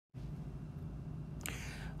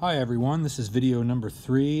Hi everyone, this is video number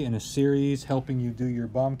 3 in a series helping you do your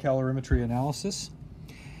bomb calorimetry analysis.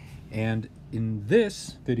 And in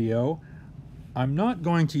this video, I'm not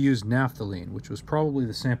going to use naphthalene, which was probably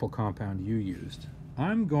the sample compound you used.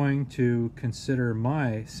 I'm going to consider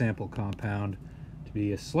my sample compound to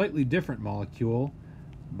be a slightly different molecule,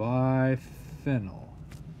 biphenyl,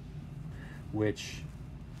 which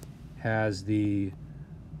has the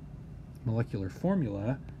molecular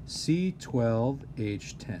formula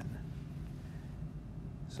CHE3025.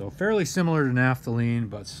 So fairly similar to naphthalene,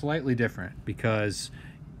 but slightly different, because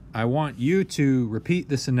I want you to repeat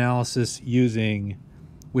this analysis using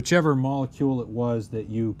whichever molecule it was that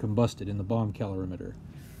you combusted in the bomb calorimeter.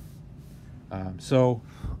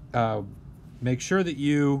 Make sure that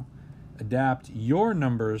you adapt your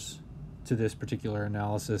numbers to this particular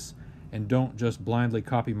analysis and don't just blindly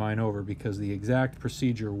copy mine over, because the exact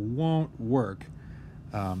procedure won't work.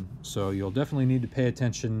 So you'll definitely need to pay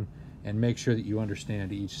attention and make sure that you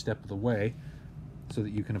understand each step of the way so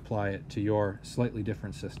that you can apply it to your slightly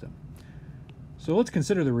different system. So let's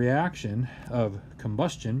consider the reaction of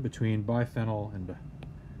combustion between biphenyl and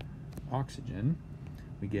oxygen.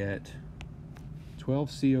 We get 12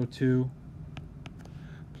 CO2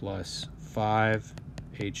 plus 5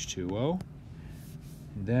 H2O.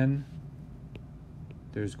 And then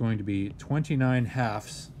there's going to be 29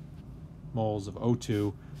 halves moles of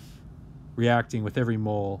O2 reacting with every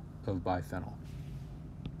mole of biphenyl.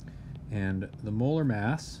 And the molar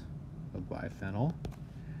mass of biphenyl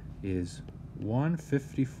is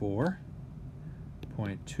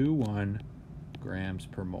 154.21 grams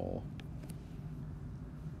per mole.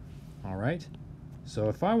 All right, so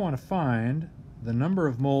if I want to find the number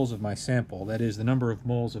of moles of my sample, that is the number of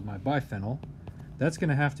moles of my biphenyl, that's going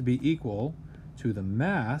to have to be equal to the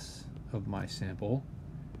mass of my sample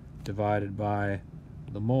divided by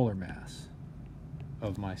the molar mass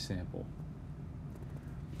of my sample.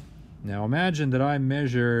 Now imagine that I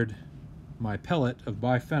measured my pellet of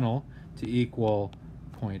biphenyl to equal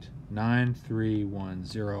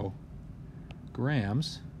 0.9310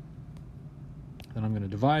 grams. Then I'm going to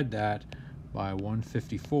divide that by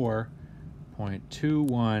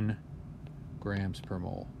 154.21 grams per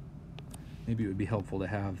mole. Maybe it would be helpful to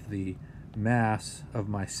have the mass of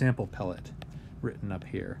my sample pellet written up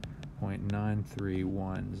here,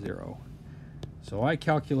 0.9310. So I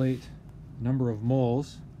calculate number of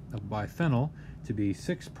moles of biphenyl to be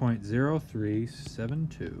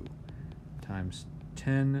 6.0372 times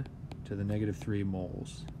 10 to the negative 3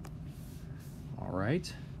 moles. All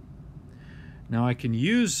right. Now I can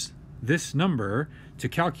use this number to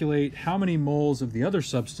calculate how many moles of the other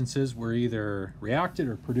substances were either reacted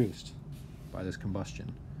or produced by this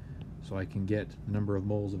combustion. So I can get the number of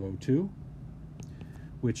moles of O2,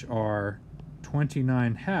 which are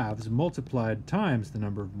 29 halves multiplied times the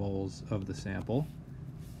number of moles of the sample.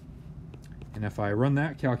 And if I run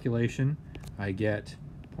that calculation, I get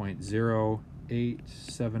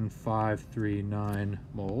 0.087539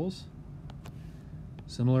 moles.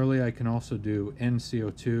 Similarly, I can also do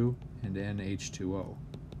NCO2 and NH2O.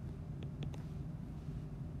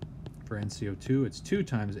 For NCO2, it's 2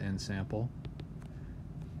 times N sample.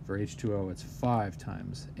 For H2O, it's 5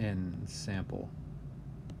 times N sample.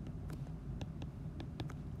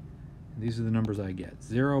 And these are the numbers I get: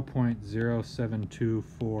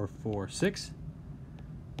 0.072446,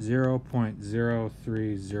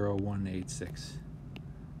 0.030186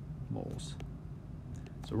 moles.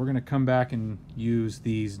 So we're going to come back and use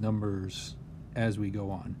these numbers as we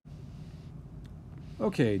go on.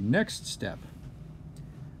 Okay, next step.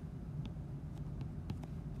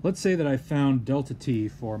 Let's say that I found delta T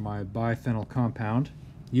for my biphenyl compound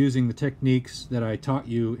using the techniques that I taught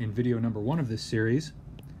you in video number 1 of this series.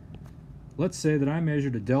 Let's say that I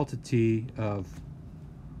measured a delta T of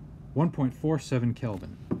 1.47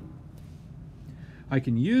 Kelvin. I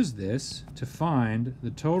can use this to find the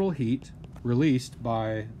total heat released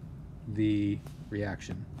by the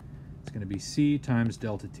reaction. It's going to be C times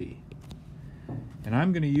delta T. And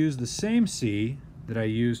I'm going to use the same C that I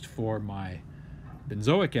used for my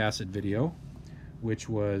benzoic acid video, which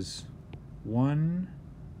was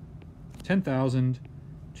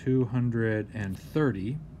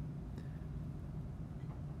 10,230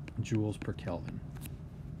 joules per Kelvin.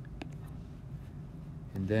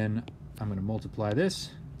 And then I'm going to multiply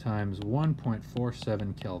this times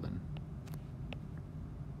 1.47 Kelvin,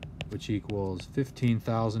 which equals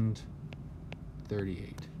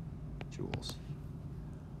 15,038 joules.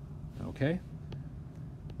 Okay?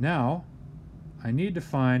 Now, I need to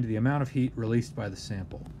find the amount of heat released by the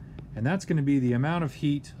sample. And that's going to be the amount of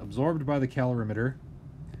heat absorbed by the calorimeter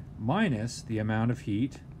minus the amount of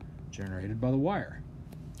heat generated by the wire.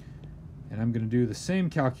 And I'm going to do the same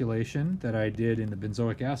calculation that I did in the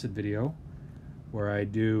benzoic acid video, where I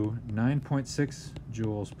do 9.6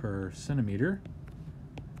 joules per centimeter.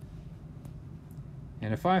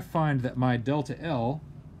 And if I find that my delta L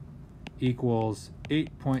equals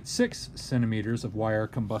 8.6 centimeters of wire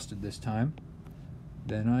combusted this time,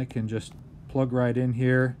 then I can just plug right in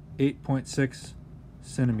here 8.6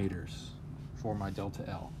 centimeters for my delta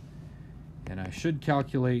L. And I should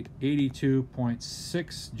calculate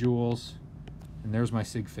 82.6 joules, and there's my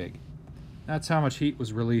sig fig. That's how much heat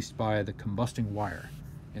was released by the combusting wire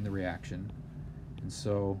in the reaction. And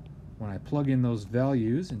so when I plug in those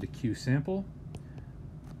values into Q sample,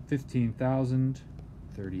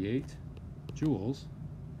 15,038 joules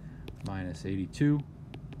minus 82.6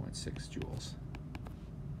 joules,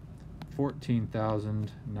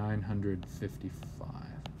 14,955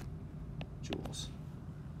 joules.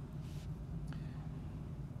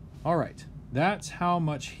 All right, that's how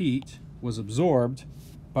much heat was absorbed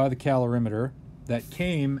by the calorimeter that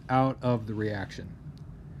came out of the reaction.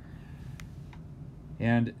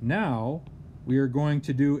 And now we are going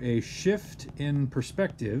to do a shift in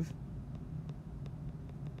perspective.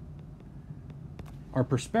 Our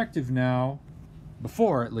perspective now,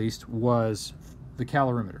 before at least, was the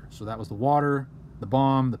calorimeter. So that was the water, the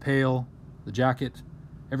bomb, the pail, the jacket,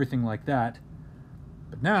 everything like that.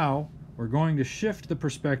 But now we're going to shift the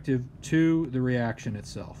perspective to the reaction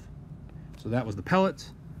itself. So that was the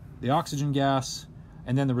pellet, the oxygen gas,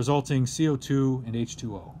 and then the resulting CO2 and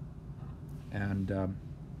H2O. And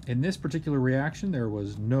in this particular reaction, there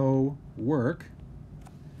was no work.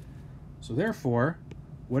 So therefore,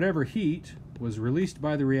 whatever heat was released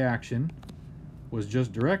by the reaction was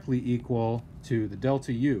just directly equal to the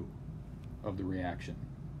delta U of the reaction.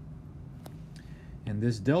 And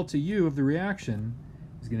this delta U of the reaction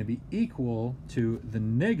is going to be equal to the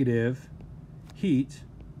negative heat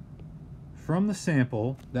from the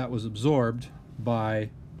sample that was absorbed by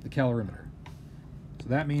the calorimeter. So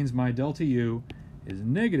that means my delta U is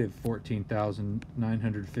negative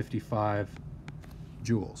 14,955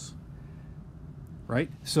 joules. Right?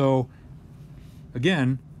 So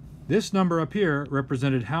again, this number up here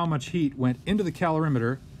represented how much heat went into the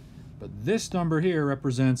calorimeter, but this number here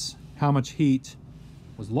represents how much heat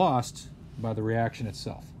was lost by the reaction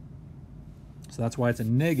itself. So that's why it's a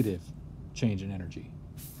negative change in energy.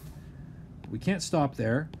 We can't stop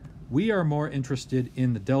there. We are more interested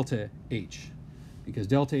in the delta H, because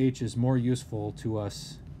delta H is more useful to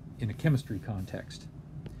us in a chemistry context.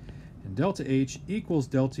 And delta H equals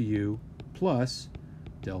delta U plus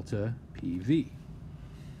delta PV.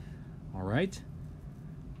 All right?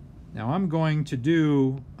 Now I'm going to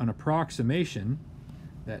do an approximation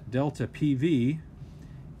that delta PV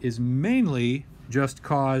is mainly just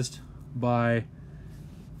caused by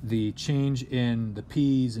the change in the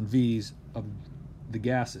P's and V's of the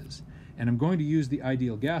gases. And I'm going to use the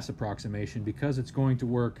ideal gas approximation because it's going to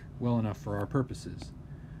work well enough for our purposes.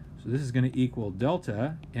 So this is going to equal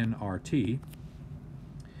delta nRT.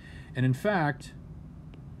 And in fact,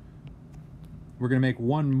 we're going to make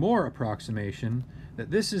one more approximation that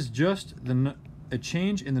this is just a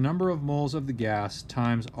change in the number of moles of the gas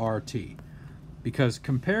times RT. Because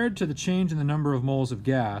compared to the change in the number of moles of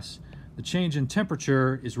gas, the change in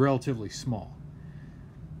temperature is relatively small.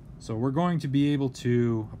 So we're going to be able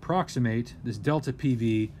to approximate this delta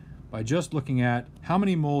PV by just looking at how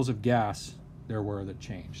many moles of gas there were that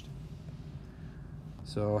changed.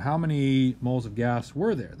 So how many moles of gas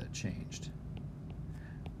were there that changed?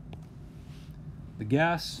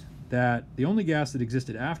 The only gas that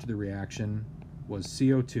existed after the reaction was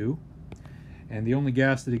CO2, and the only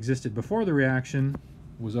gas that existed before the reaction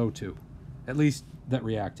was O2, at least that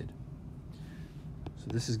reacted. So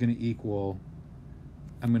this is going to equal,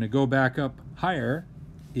 I'm going to go back up higher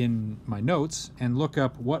in my notes and look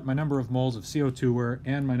up what my number of moles of CO2 were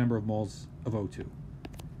and my number of moles of O2.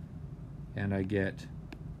 And I get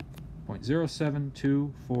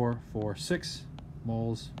 0.072446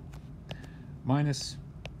 moles minus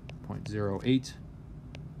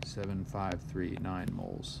 0.087539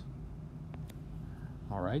 moles.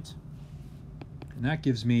 All right. And that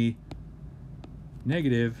gives me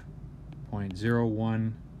negative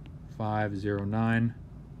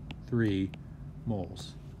 0.015093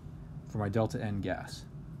 moles for my delta N gas.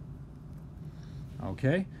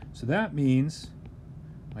 Okay, so that means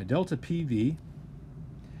my delta PV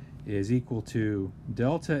is equal to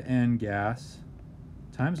delta N gas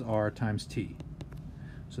times R times T.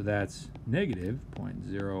 So that's negative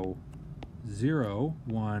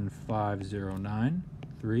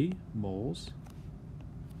 0.015093 moles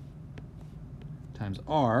times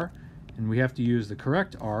R, and we have to use the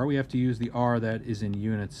correct R. We have to use the R that is in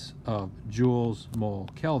units of joules, mole,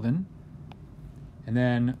 Kelvin. And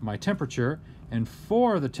then my temperature, and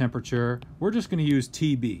for the temperature, we're just going to use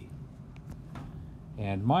TB.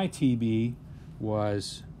 And my TB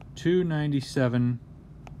was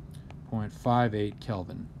 297.58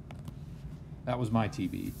 Kelvin. That was my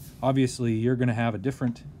TB. Obviously, you're going to have a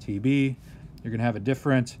different TB. You're going to have a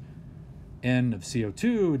different N of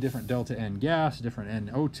CO2, a different delta N gas, a different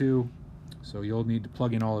NO2. So you'll need to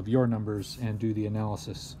plug in all of your numbers and do the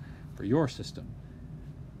analysis for your system.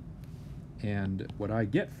 And what I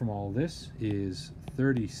get from all this is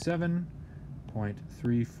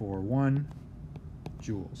 37.341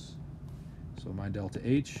 joules. So my delta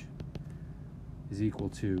H is equal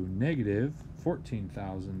to negative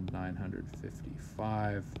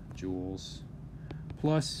 14,955 joules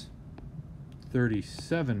plus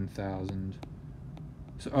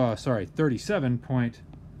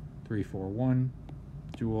 37.341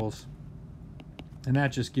 joules, and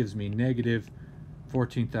that just gives me negative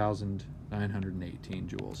 14,918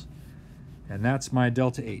 joules, and that's my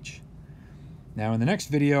delta H. Now in the next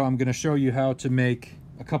video I'm going to show you how to make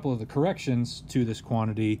a couple of the corrections to this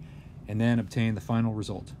quantity and then obtain the final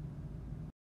result.